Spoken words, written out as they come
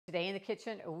Today in the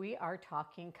kitchen, we are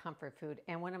talking comfort food.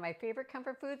 And one of my favorite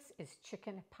comfort foods is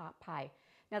chicken pot pie.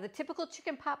 Now, the typical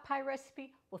chicken pot pie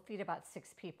recipe will feed about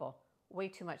 6 people. Way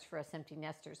too much for us empty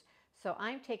nesters. So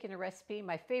I'm taking a recipe,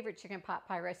 my favorite chicken pot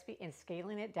pie recipe, and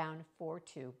scaling it down for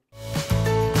 2.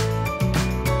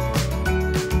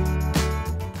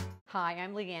 Hi,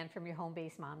 I'm Leigh Anne from your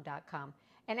homebasedmom.com.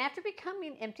 And after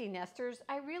becoming empty nesters,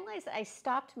 I realized I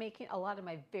stopped making a lot of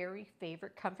my very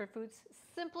favorite comfort foods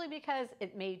simply because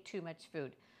it made too much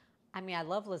food. I mean, I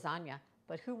love lasagna,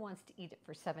 but who wants to eat it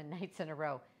for 7 nights in a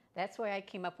row? That's why I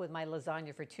came up with my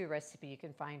lasagna for 2 recipe you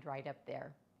can find right up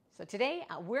there. So today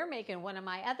we're making one of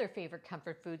my other favorite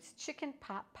comfort foods, chicken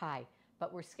pot pie,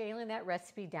 but we're scaling that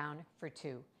recipe down for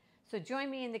 2. So join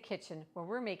me in the kitchen where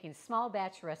we're making small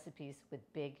batch recipes with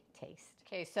big taste.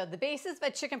 Okay, so the basis of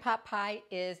a chicken pot pie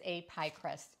is a pie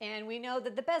crust. And we know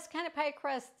that the best kind of pie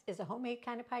crust is a homemade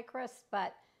kind of pie crust,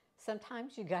 but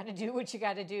sometimes you gotta do what you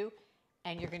gotta do,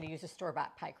 and you're gonna use a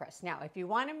store-bought pie crust. Now, if you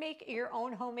wanna make your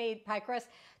own homemade pie crust,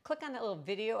 click on that little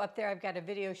video up there. I've got a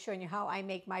video showing you how I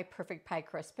make my perfect pie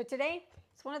crust. But today,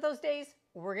 it's one of those days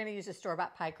we're gonna use a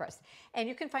store-bought pie crust. And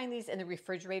you can find these in the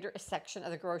refrigerator section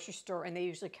of the grocery store, and they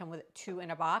usually come with 2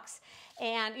 in a box.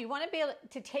 And you wanna be able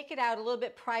to take it out a little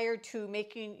bit prior to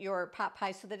making your pot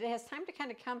pie so that it has time to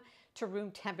kind of come to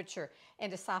room temperature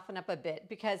and to soften up a bit.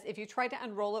 Because if you try to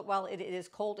unroll it while it is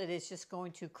cold, it is just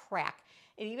going to crack.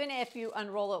 And even if you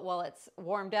unroll it while it's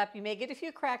warmed up, you may get a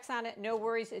few cracks on it. No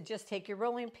worries, just take your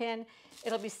rolling pin.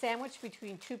 It'll be sandwiched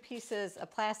between 2 pieces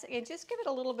of plastic, and just give it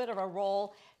a little bit of a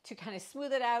roll to kind of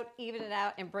smooth it out, even it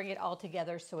out, and bring it all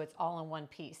together so it's all in one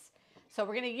piece. So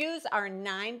we're gonna use our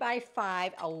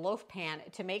 9x5 loaf pan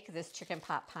to make this chicken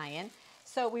pot pie in.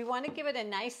 So we wanna give it a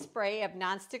nice spray of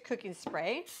nonstick cooking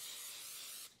spray.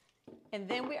 And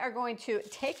then we are going to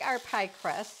take our pie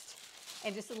crust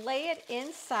and just lay it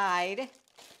inside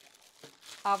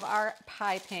of our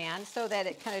pie pan so that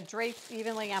it kind of drapes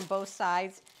evenly on both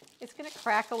sides. It's gonna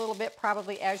crack a little bit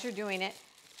probably as you're doing it.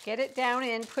 Get it down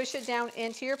in, push it down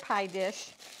into your pie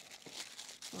dish.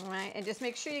 All right, and just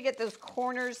make sure you get those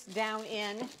corners down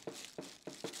in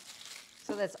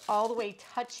so that's all the way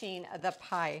touching the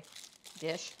pie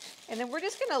dish. And then we're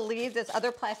just gonna leave this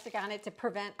other plastic on it to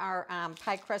prevent our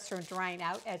pie crust from drying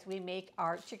out as we make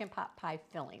our chicken pot pie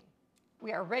filling.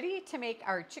 We are ready to make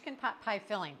our chicken pot pie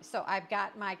filling. So I've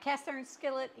got my cast iron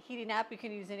skillet heating up. You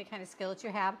can use any kind of skillet you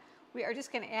have. We are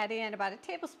just gonna add in about a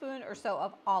tablespoon or so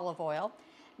of olive oil.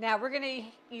 Now we're gonna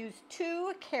use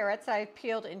 2 carrots I've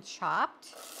peeled and chopped,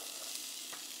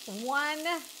 1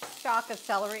 stalk of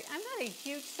celery. I'm not a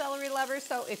huge celery lover,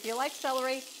 so if you like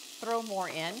celery, throw more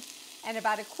in, and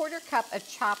about a 1/4 cup of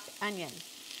chopped onion.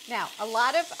 Now, a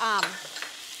lot of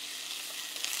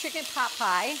chicken pot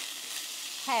pie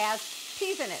has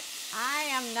peas in it. I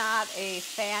am not a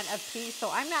fan of peas,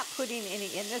 so I'm not putting any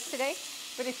in this today.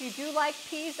 But if you do like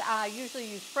peas, I usually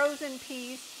use frozen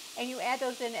peas, and you add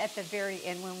those in at the very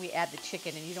end when we add the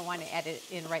chicken, and you don't want to add it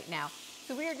in right now.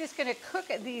 So we are just going to cook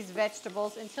these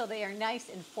vegetables until they are nice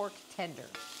and fork tender.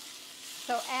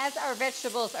 So as our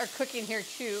vegetables are cooking here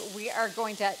too, we are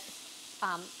going to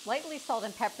lightly salt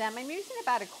and pepper them. I'm using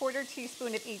about a 1/4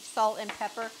 teaspoon of each salt and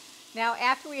pepper. Now,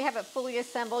 after we have it fully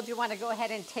assembled, you want to go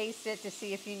ahead and taste it to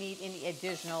see if you need any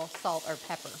additional salt or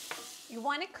pepper. You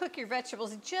want to cook your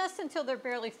vegetables just until they're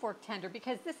barely fork tender,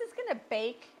 because this is going to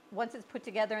bake once it's put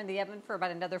together in the oven for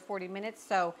about another 40 minutes.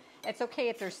 So it's okay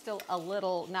if they're still a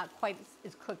little not quite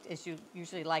as cooked as you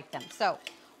usually like them. So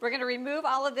we're going to remove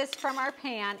all of this from our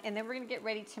pan, and then we're going to get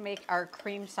ready to make our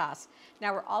cream sauce.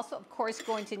 Now we're also, of course,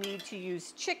 going to need to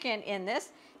use chicken in this,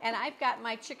 and I've got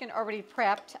my chicken already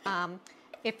prepped.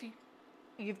 If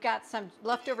you've got some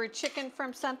leftover chicken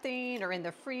from something or in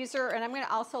the freezer, and I'm going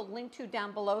to also link to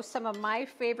down below some of my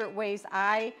favorite ways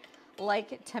I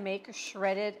like to make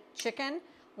shredded chicken.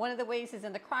 One of the ways is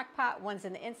in the crock pot, one's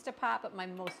in the Instapot, but my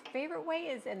most favorite way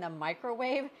is in the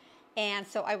microwave. And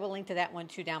so I will link to that one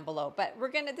too down below. But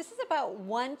this is about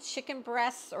 1 chicken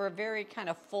breast, or a very kind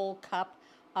of full cup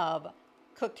of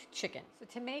cooked chicken. So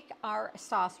to make our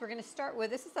sauce, we're gonna start with,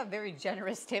 this is a very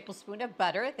generous tablespoon of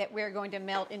butter that we're going to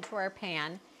melt into our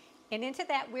pan. And into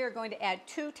that, we are going to add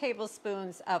 2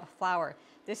 tablespoons of flour.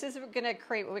 This is gonna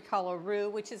create what we call a roux,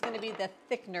 which is gonna be the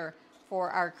thickener for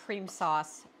our cream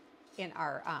sauce in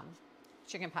our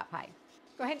chicken pot pie.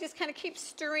 Go ahead and just kind of keep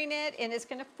stirring it, and it's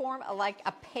gonna form like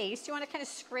a paste. You wanna kind of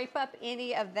scrape up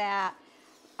any of that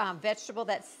vegetable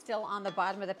that's still on the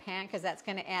bottom of the pan, because that's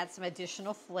gonna add some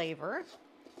additional flavor.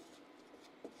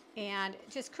 And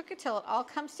just cook it till it all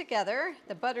comes together.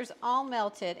 The butter's all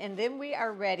melted, and then we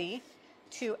are ready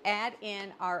to add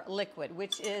in our liquid,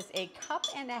 which is a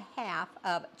 1.5 cups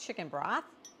of chicken broth.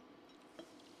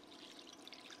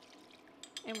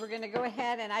 And we're going to go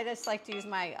ahead, and I just like to use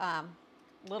my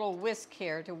little whisk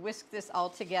here to whisk this all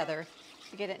together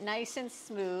to get it nice and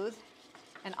smooth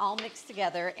and all mixed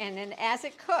together. And then as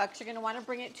it cooks, you're going to want to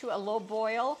bring it to a low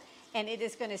boil, and it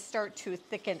is going to start to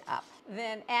thicken up.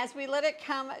 Then as we let it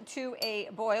come to a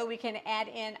boil, we can add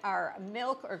in our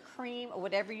milk or cream or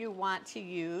whatever you want to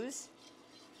use.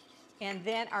 And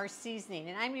then our seasoning.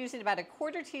 And I'm using about a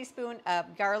 1/4 teaspoon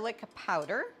of garlic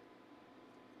powder,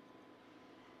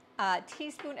 a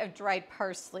teaspoon of dried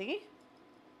parsley,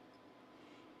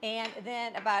 and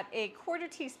then about a 1/4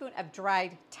 teaspoon of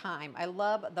dried thyme. I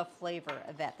love the flavor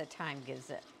that the thyme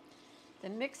gives it.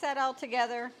 Then mix that all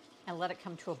together and let it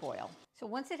come to a boil. So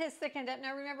once it has thickened up,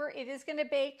 now remember it is going to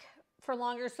bake for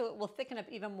longer, so it will thicken up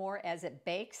even more as it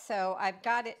bakes. So I've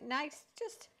got it nice,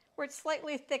 just where it's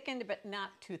slightly thickened but not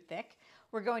too thick.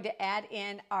 We're going to add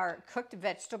in our cooked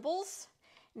vegetables.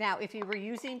 Now, if you were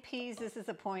using peas, this is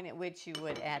the point at which you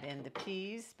would add in the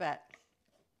peas, but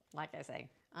like I say,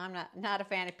 I'm not a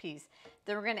fan of peas.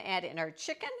 Then we're going to add in our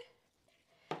chicken,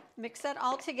 mix that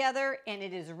all together, and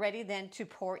it is ready then to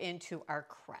pour into our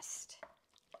crust.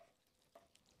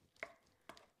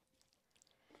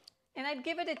 And I'd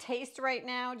give it a taste right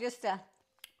now just to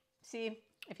see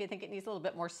if you think it needs a little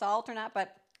bit more salt or not,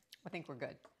 but I think we're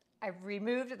good. I've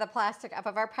removed the plastic off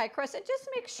of our pie crust, and just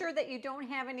make sure that you don't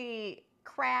have any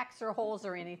cracks or holes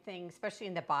or anything, especially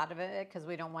in the bottom of it, because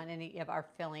we don't want any of our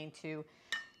filling to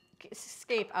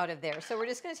escape out of there. So we're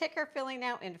just going to take our filling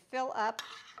now and fill up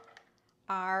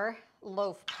our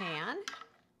loaf pan.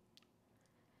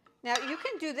 Now you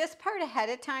can do this part ahead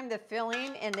of time, the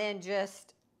filling, and then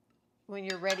just when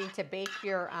you're ready to bake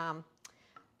your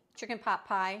chicken pot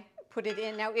pie, put it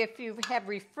in. Now if you have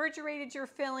refrigerated your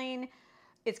filling,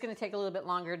 it's going to take a little bit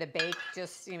longer to bake,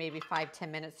 just maybe 5-10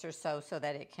 minutes or so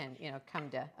that it can come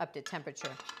to up to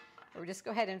temperature. But we'll just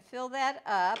go ahead and fill that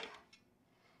up,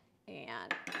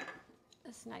 and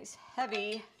this nice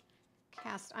heavy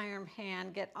cast iron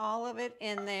pan, get all of it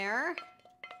in there.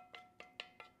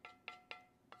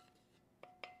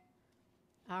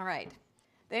 All right,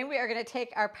 then we are going to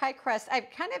take our pie crust. I've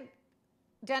kind of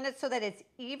done it so that it's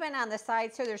even on the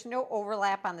sides, so there's no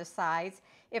overlap on the sides.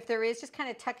 If there is, just kind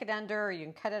of tuck it under, or you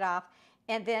can cut it off.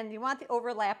 And then you want the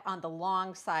overlap on the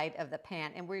long side of the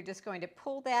pan. And we're just going to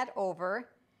pull that over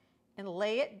and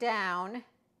lay it down.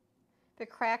 If it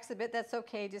cracks a bit, that's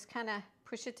okay. Just kind of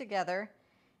push it together.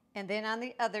 And then on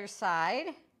the other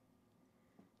side,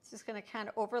 it's just going to kind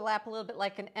of overlap a little bit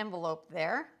like an envelope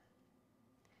there.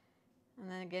 And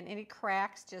then again, any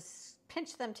cracks, just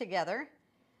pinch them together.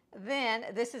 Then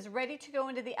this is ready to go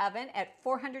into the oven at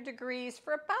 400 degrees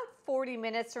for about 40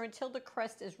 minutes, or until the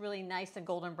crust is really nice and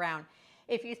golden brown.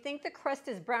 If you think the crust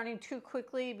is browning too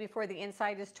quickly before the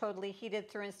inside is totally heated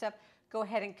through and stuff, go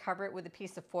ahead and cover it with a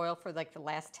piece of foil for like the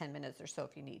last 10 minutes or so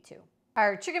if you need to.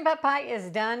 Our chicken pot pie is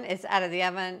done. It's out of the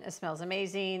oven. It smells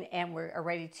amazing, and we're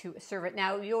ready to serve it.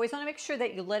 Now, you always want to make sure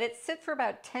that you let it sit for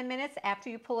about 10 minutes after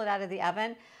you pull it out of the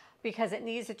oven, because it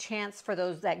needs a chance for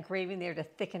that gravy there to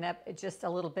thicken up just a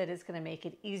little bit. It's going to make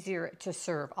it easier to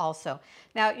serve also.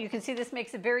 Now you can see this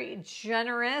makes a very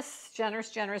generous 2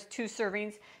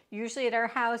 servings. Usually at our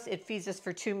house it feeds us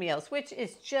for 2 meals, which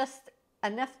is just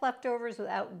enough leftovers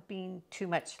without being too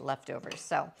much leftovers.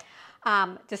 So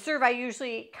to serve, I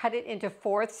usually cut it into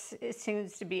fourths. It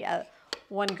seems to be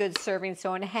one good serving,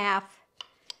 so in half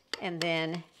and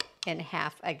then in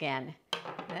half again.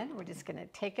 Then we're just going to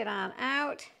take it on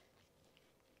out.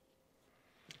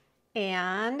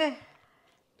 And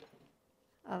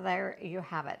there you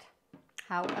have it.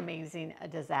 How amazing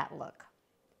does that look?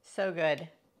 So good.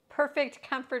 Perfect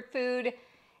comfort food,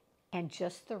 and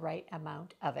just the right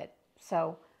amount of it.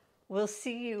 So we'll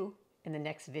see you in the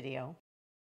next video.